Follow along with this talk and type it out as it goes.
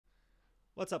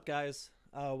What's up, guys?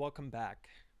 Welcome back.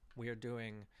 We are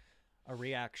doing a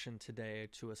reaction today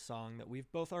to a song that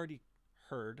we've both already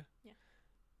heard, Yeah.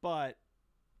 but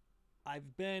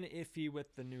I've been iffy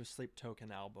with the new Sleep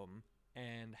Token album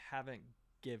and haven't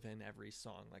given every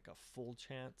song like a full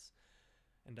chance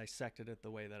and dissected it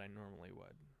the way that I normally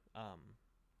would. Um,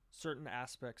 Certain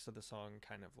aspects of the song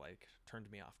kind of like turned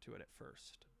me off to it at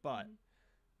first, but Hmm.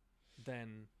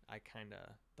 then I kind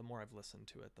of, the more I've listened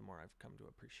to it, the more I've come to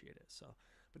appreciate it. So,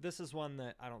 but this is one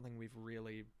that I don't think we've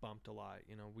really bumped a lot.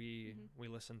 You know, we Hmm. we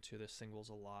listen to the singles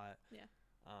a lot. Yeah.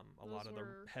 A lot Those of the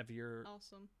were heavier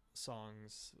awesome.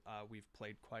 songs we've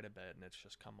played quite a bit, and it's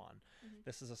just come on. Hmm.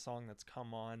 This is a song that's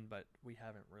come on, but we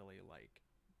haven't really like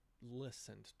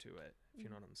listened to it, if you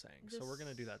know what I'm saying. So we're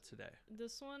gonna do This that today.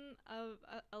 this one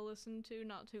I listened to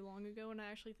not too long ago, and I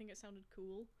actually think it sounded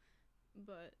cool.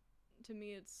 But to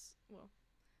me, it's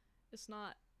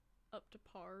not up to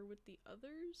par with the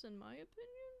others, in my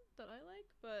opinion, that I like.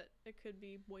 But it could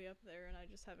be way up there, and I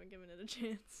just haven't given it a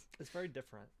chance. It's very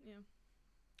different, Yeah.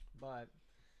 but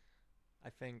I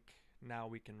think now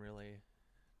we can really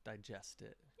digest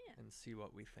it Yeah. and see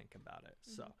what we think about it.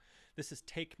 Hmm. So, this is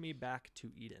Take Me Back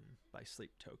to Eden by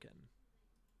Sleep Token.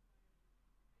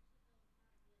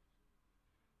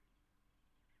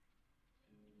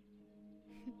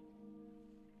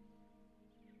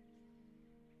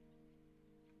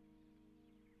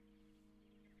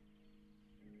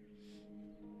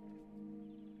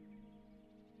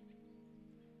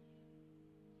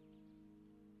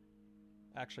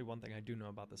 Actually, one thing I do know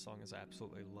about the song is I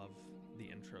absolutely love the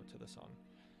intro to the song.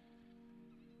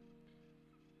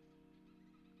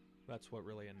 That's what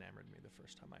really enamored me the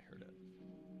first time I heard it.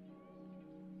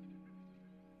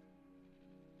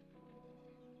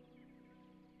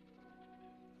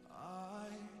 I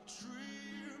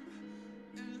dream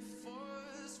in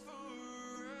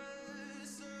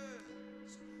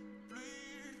phosphorescence,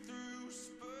 bleed through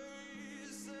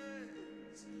spaces,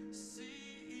 see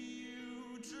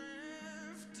you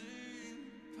drifting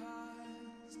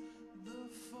past the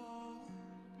fall,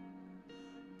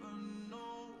 but no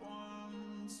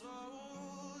one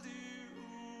told you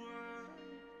where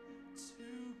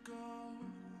to go.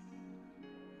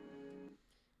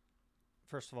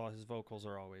 First of all, his vocals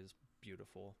are always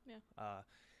beautiful. Yeah.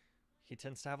 He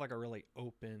tends to have like a really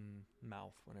open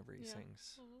mouth whenever he Yeah.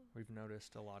 sings. Mhm. We've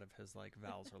noticed a lot of his like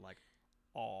vowels are like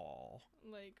all,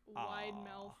 Like wide ah,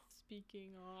 mouth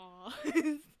speaking. Aw.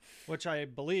 which I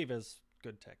believe is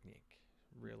good technique.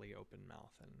 Really open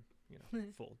mouth and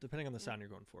full, depending on the sound you're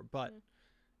going for. But Yeah.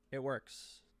 it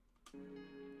works.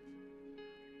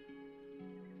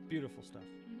 Beautiful stuff.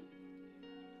 Mhm.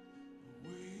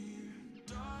 We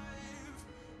dive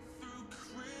through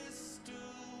crystal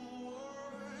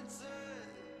waters,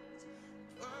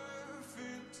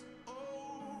 perfect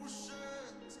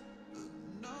oceans, but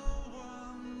no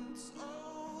one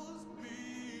told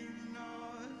me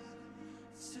not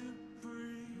to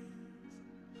breathe.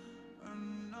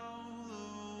 And now the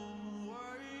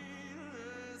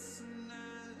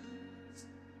weightlessness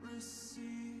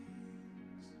recedes.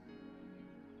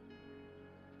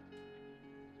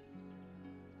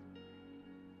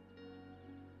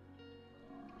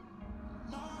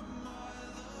 Mama,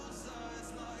 those eyes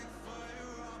like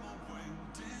fire. I'm a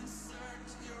winged insect.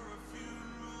 You're a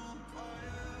funeral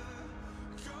pyre.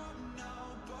 Come now,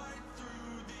 bite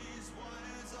through these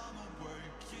wires. I'm a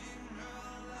waking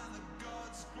hell, and the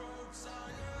gods grow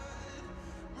tired.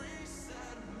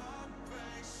 Reset my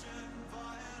patient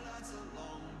violence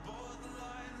along both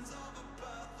lines of a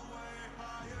pathway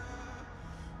higher.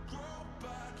 Grow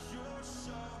back your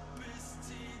sharpest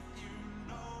teeth. You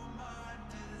know my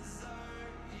desire.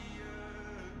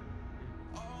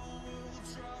 I will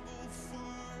travel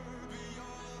far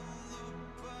beyond the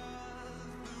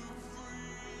path of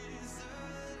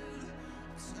reason.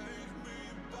 Take me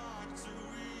back to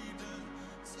Eden.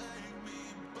 Take me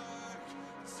back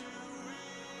to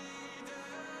Eden.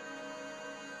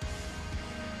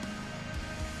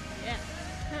 Yeah.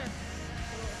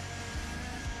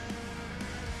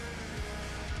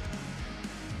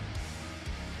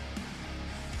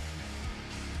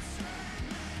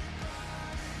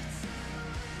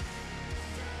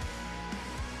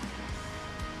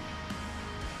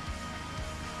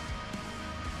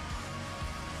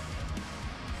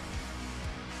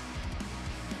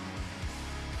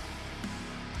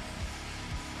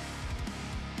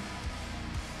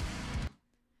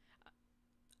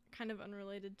 Kind of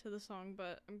unrelated to the song,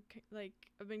 but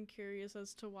I've been curious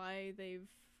as to why they've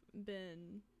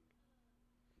been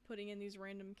putting in these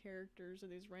random characters or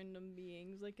these random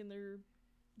beings like in their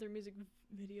music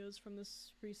videos from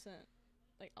this recent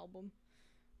like album.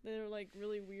 They're like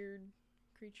really weird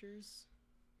creatures.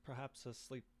 Perhaps a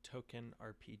Sleep Token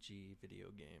RPG video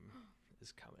game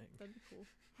is coming. That'd be cool.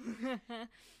 That'd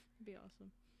be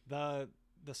awesome.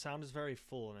 The sound is very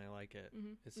full, and I like it.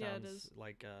 Mhm. It Yeah, it sounds is.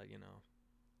 like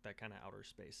that kind of outer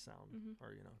space sound, Mhm.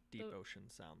 or deep The- ocean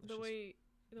sound. That's The just way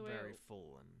very it,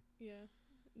 full and yeah,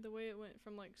 the way it went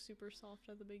from like super soft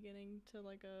at the beginning to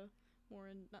like a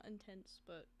more not intense,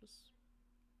 but just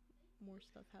more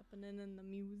stuff happening in the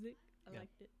music. I Yeah.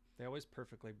 liked it. they always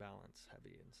perfectly balance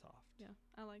heavy and soft. Yeah,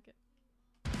 I like it.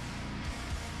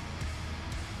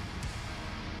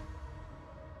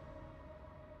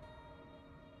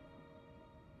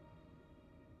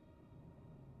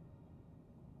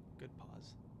 Good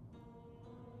pause.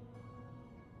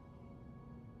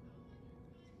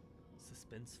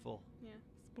 Suspenseful. Yeah,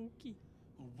 spooky.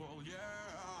 Well, yeah,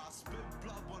 I spit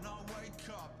blood when I wake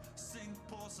up. Sink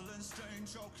porcelain stain,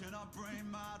 choking up brain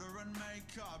matter and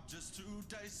makeup. Just 2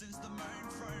 days since the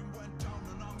mainframe went down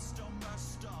and I'm still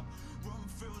messed up. Room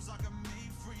feels like a meat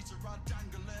freezer, I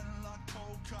dangling like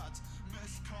cold cuts.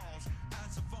 Missed calls,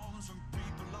 answer phones from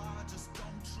people I just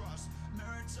don't trust.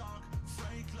 Mirror talk,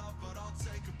 fake love, but I'll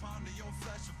take a pound of your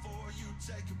flesh before you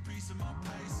take a piece of my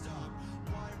paste up.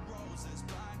 White roses,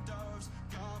 black doves,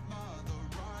 godmother,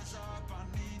 rise up. I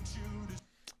need you to.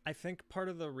 I think part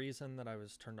of the reason that I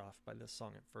was turned off by this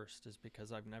song at first is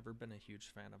because I've never been a huge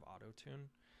fan of autotune.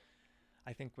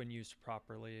 I think when used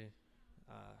properly,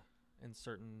 in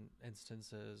certain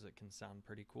instances, it can sound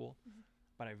pretty cool. Mhm.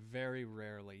 But I very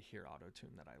rarely hear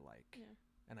autotune that I like. Yeah.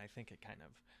 And I think it kind of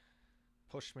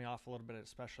pushed me off a little bit,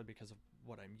 especially because of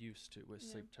what I'm used to with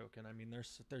Yeah. Sleep Token. I mean,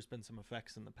 there's been some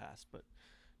effects in the past, but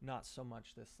not so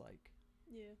much this like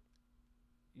Yeah.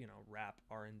 rap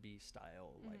R&B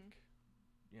style, Mhm. like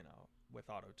with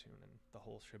autotune and the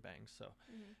whole shebang. So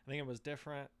Mhm. I think it was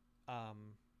different.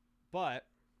 But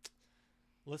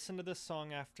listen to this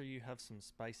song after you have some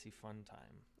spicy fun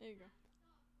time There you go.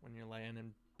 when you're laying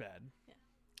in bed. Yeah.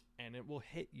 And it will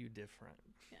hit you different.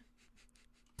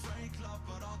 Fake love,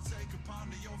 but I'll take a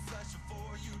pound of your flesh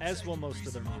before you As take will a most piece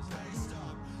of their my music. paste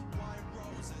up. White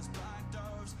roses, black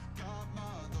doves,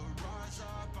 godmother, rise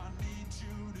up. I need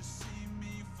you to see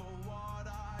me for what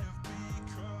I have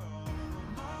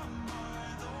become. My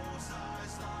mind, those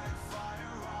eyes like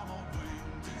fire. I'm a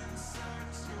winged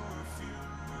insect, you're a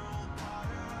funeral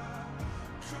pyre.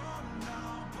 Come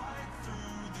now, bite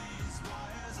through these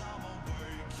wires. I'm a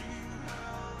waking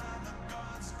hell, and the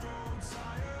gods grow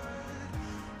tired.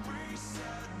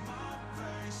 Reset my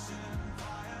patient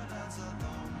violence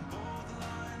along both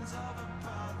lines of a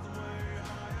pathway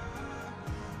higher.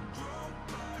 Grow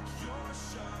back your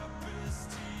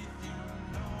sharpest teeth, you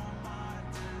know my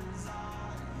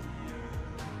desire.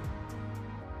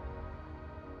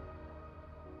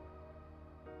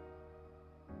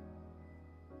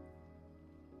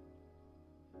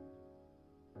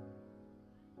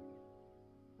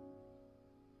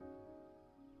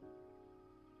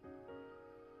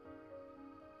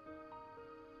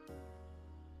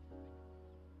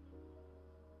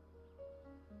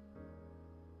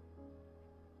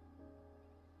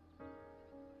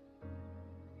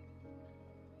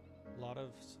 A lot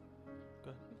of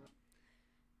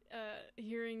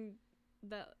Hearing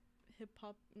that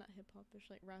not hip hopish,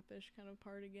 like rapish kind of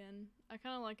part again, I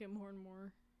kind of like it more and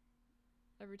more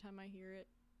every time I hear it.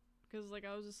 Because, like,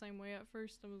 I was the same way at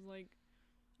first. I was like,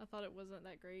 I thought it wasn't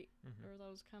that great. Mhm. Or I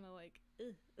was kind of like,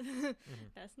 ugh, Mhm.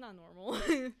 that's not normal.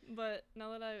 But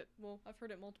now that I've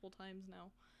heard it multiple times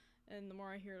now. And the more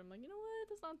I hear it, I'm like, you know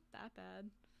what? It's not that bad.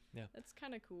 Yeah. It's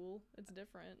kind of cool. It's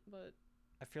different, but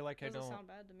I feel like it I doesn't don't sound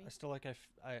bad to me. I still like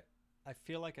I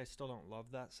feel like I still don't love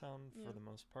that sound Yeah. for the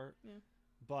most part. Yeah.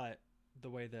 But the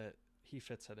way that he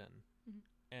fits it in Mhm.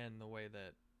 and the way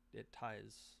that it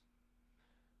ties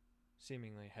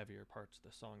seemingly heavier parts of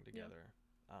the song together,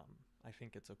 I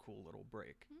think it's a cool little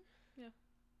break. Mhm. Yeah.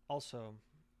 Also,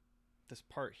 this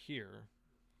part here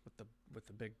with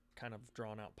the big kind of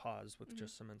drawn out pause with Mhm.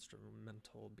 just some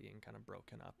instrumental being kind of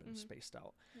broken up and Mhm. spaced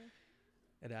out. Yeah.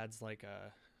 It adds like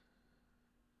a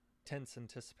tense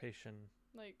anticipation,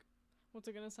 Like, what's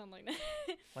it gonna sound like?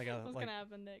 like a What's like gonna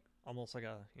happen next? almost like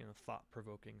a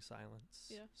thought-provoking silence.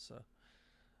 Yeah. So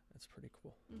it's pretty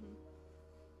cool. Mm-hmm.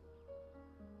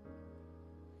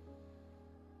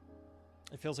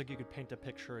 It feels like you could paint a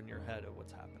picture in your head of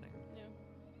what's happening. Yeah.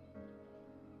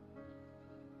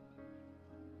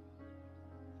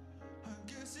 I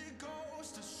guess it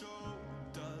goes to show,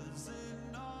 does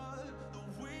it not,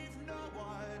 that we've no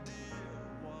idea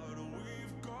what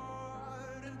we've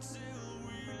got until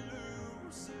we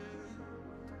lose it.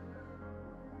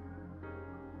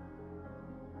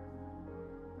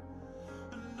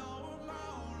 And no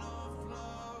amount of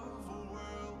love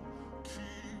will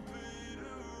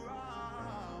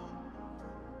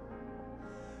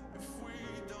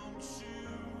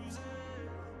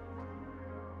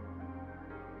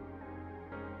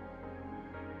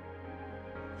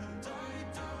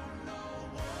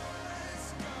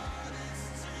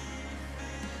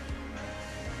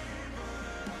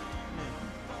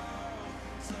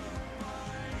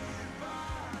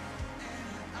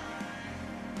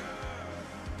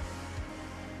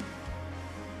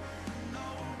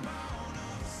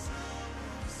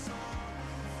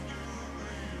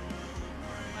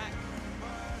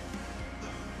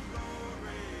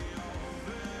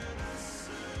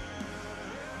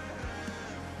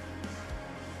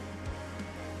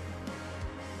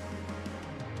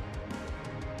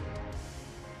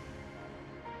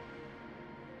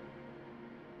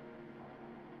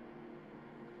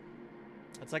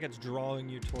It's like it's drawing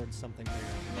you towards something bigger.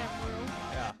 Yeah, for real.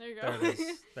 Yeah. There you go. There it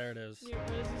is. There it is. You, as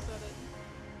you said it.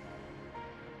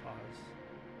 Pause.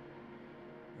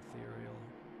 Ethereal.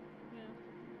 Yeah.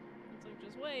 It's like,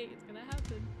 just wait, it's gonna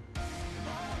happen.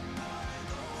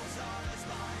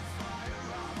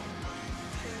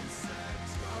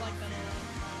 I like that a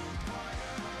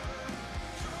lot.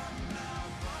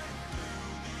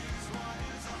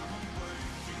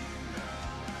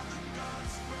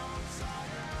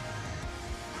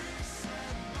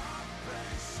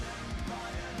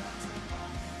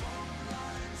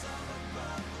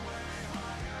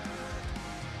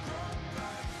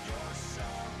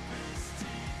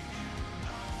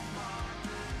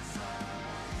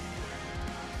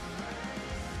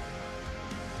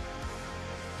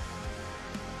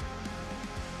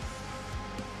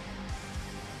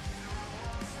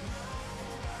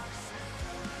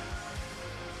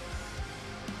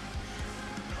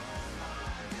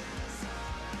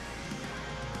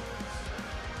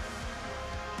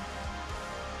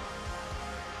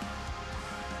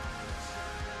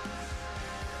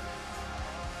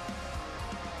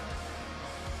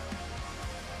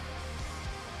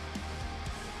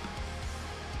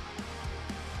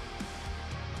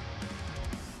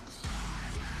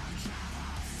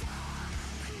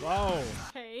 Whoa!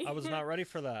 Okay. I was not ready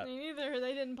for that. Me neither.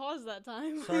 They didn't pause that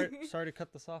time. Sorry to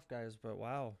cut this off, guys, but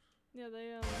wow, Yeah,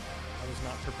 they I was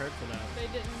not prepared for that. they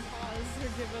didn't pause or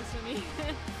give us any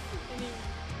any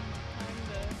time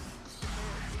to.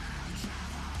 Cool.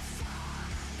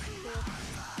 Cool. I love it.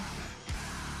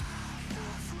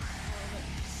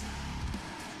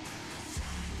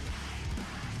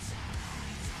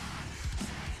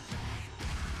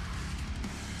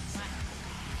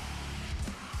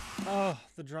 Oh,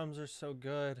 the drums are so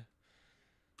good.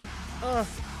 Oh.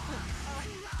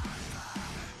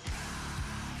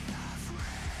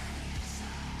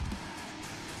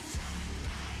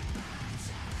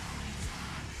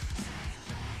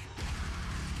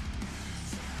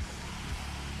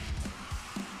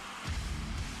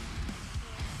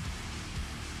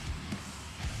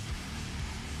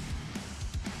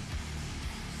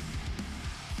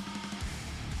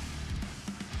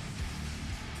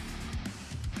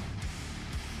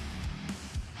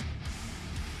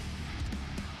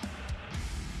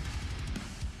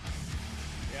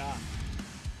 Yeah.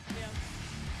 Yeah.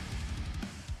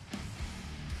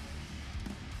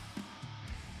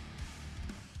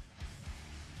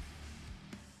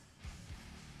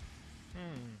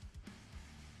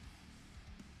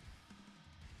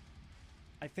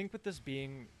 I think with this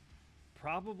being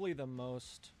probably the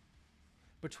most,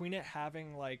 between it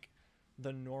having like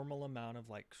the normal amount of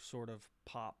like sort of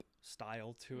pop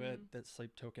style to it that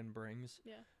Sleep Token brings,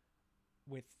 Yeah.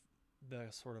 with the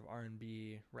sort of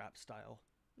R&B rap style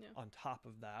Yeah. on top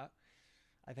of that,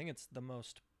 I think it's the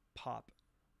most pop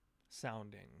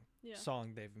sounding Yeah.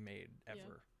 song they've made Yeah.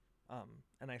 ever.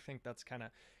 And I think that's kind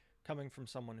of coming from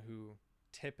someone who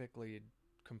typically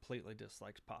completely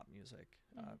dislikes pop music.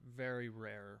 Very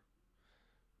rare,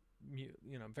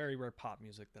 very rare pop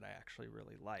music that I actually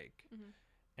really like, Mhm.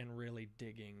 and really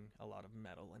digging a lot of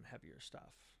metal and heavier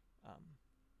stuff.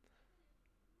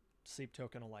 Sleep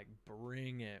Token will like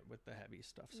bring it with the heavy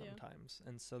stuff Yeah. sometimes,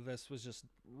 and so this was just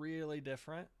really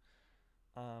different.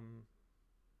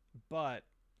 But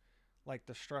like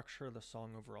the structure of the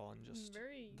song overall and just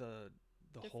Very the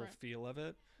whole different. feel of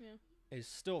it Yeah. is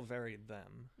still very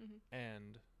them. Mhm.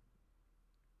 And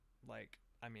like,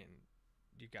 I mean,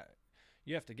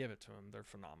 you have to give it to them. They're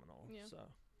phenomenal. Yeah.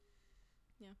 So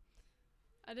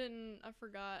I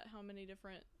forgot how many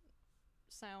different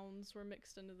sounds were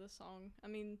mixed into this song. I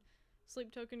mean,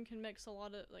 Sleep Token can mix a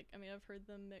lot of, like, I mean, I've heard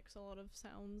them mix a lot of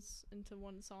sounds into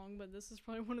one song, but this is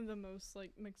probably one of the most,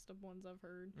 like, mixed up ones I've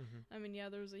heard. I mean, yeah,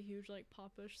 there was a huge, like,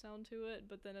 pop-ish sound to it,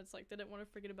 but then it's like they didn't want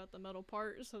to forget about the metal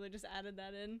part, so they just added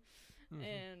that in,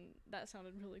 and that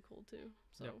sounded really cool, too.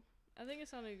 So, Yep. I think it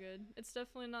sounded good. It's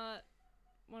definitely not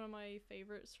one of my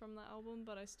favorites from the album,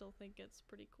 but I still think it's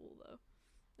pretty cool, though.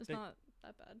 It's They- not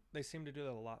that bad. they seem to do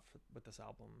that a lot with this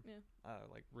album. Yeah.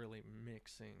 Like really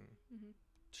mixing Mhm.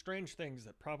 strange things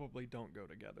that probably don't go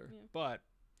together. Yeah. But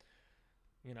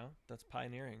that's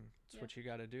pioneering. It's Yeah. what you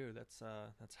got to do. That's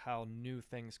how new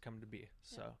things come to be.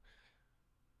 So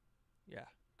yeah,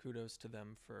 kudos to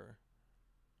them for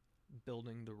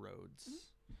building the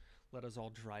roads. Let us all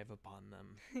drive upon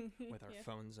them with our Yeah,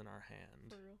 phones in our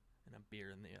hand for real. and a beer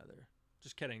in the other.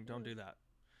 Just kidding. Don't Ooh. do that.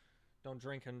 Don't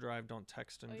drink and drive. Don't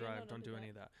text and Oh, yeah, drive. no, don't don't do do any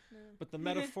of that. No. But the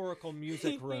metaphorical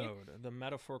music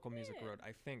road,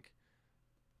 I think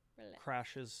Relax.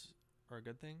 crashes are a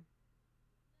good thing.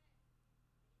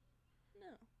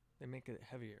 No. They make it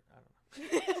heavier. I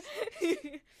don't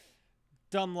know.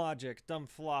 Dumb logic, dumb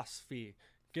philosophy.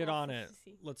 Get on it.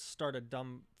 Philosophy. Let's start a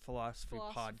dumb philosophy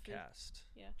Philosophy. podcast.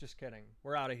 Yeah. Just kidding.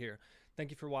 We're out of here.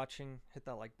 Thank you for watching. Hit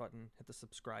that like button. Hit the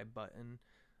subscribe button.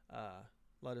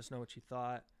 Let us know what you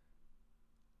thought.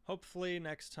 Hopefully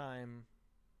next time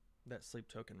that Sleep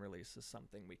Token releases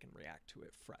something, we can react to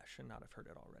it fresh and not have heard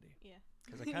it already. Yeah.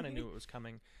 Because I kind of knew it was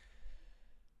coming.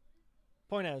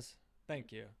 Point is,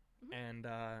 thank you. Mhm.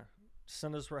 And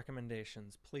send us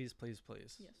recommendations. Please, please,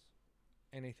 please. Yes.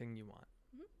 Anything you want.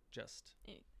 Mhm. Just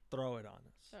Anything. throw it on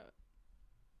us.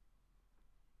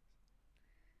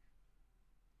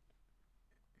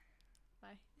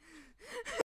 Bye.